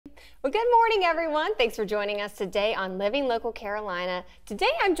Well, good morning, everyone. Thanks for joining us today on Living Local Carolina.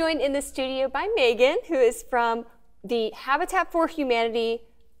 Today, I'm joined in the studio by Megan, who is from the Habitat for Humanity,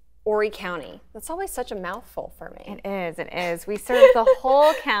 Horry County. That's always such a mouthful for me. It is, it is. We serve the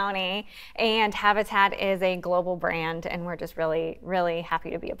whole county, and Habitat is a global brand, and we're just really, really happy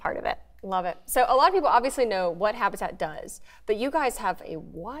to be a part of it. Love it. So a lot of people obviously know what Habitat does, but you guys have a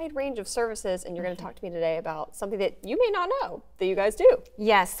wide range of services, and you're going to talk to me today about something that you may not know that you guys do.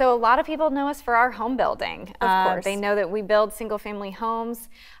 Yes, so a lot of people know us for our home building. Of course. They know that we build single-family homes.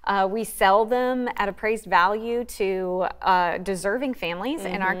 We sell them at appraised value to deserving families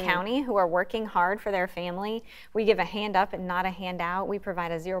in our county who are working hard for their family. We give a hand up and not a hand out. We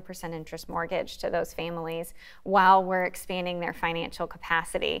provide a 0% interest mortgage to those families while we're expanding their financial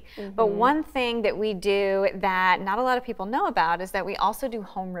capacity. But one thing that we do that not a lot of people know about is that we also do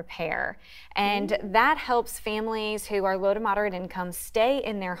home repair. And that helps families who are low to moderate income stay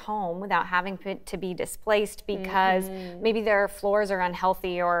in their home without having to be displaced because maybe their floors are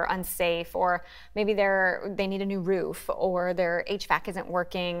unhealthy or unsafe, or maybe they need a new roof, or their HVAC isn't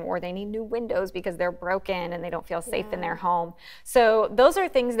working, or they need new windows because they're broken and they don't feel safe in their home. So those are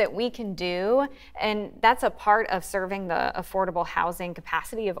things that we can do, and that's a part of serving the affordable housing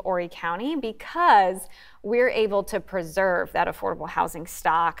capacity of Horry County, because we're able to preserve that affordable housing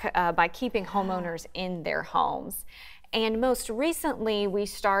stock by keeping homeowners in their homes. And most recently, we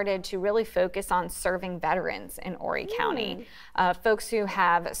started to really focus on serving veterans in Horry County, folks who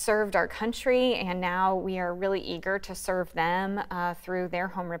have served our country, and now we are really eager to serve them through their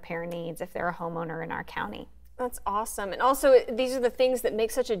home repair needs if they're a homeowner in our county. That's awesome. And also, these are the things that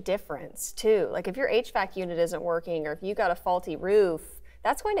make such a difference, too. Like if your HVAC unit isn't working, or if you got a faulty roof,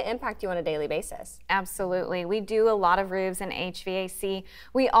 that's going to impact you on a daily basis. Absolutely. We do a lot of roofs and HVAC.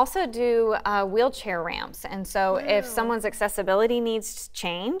 We also do wheelchair ramps. And so if someone's accessibility needs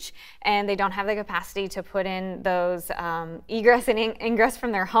change and they don't have the capacity to put in those egress and ingress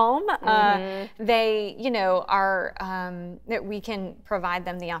from their home, they, that we can provide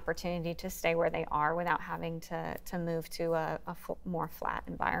them the opportunity to stay where they are without having to move to a more flat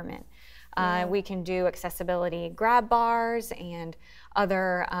environment. We can do accessibility grab bars and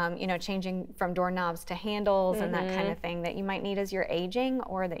other, changing from doorknobs to handles and that kind of thing that you might need as you're aging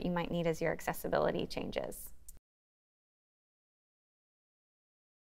or that you might need as your accessibility changes.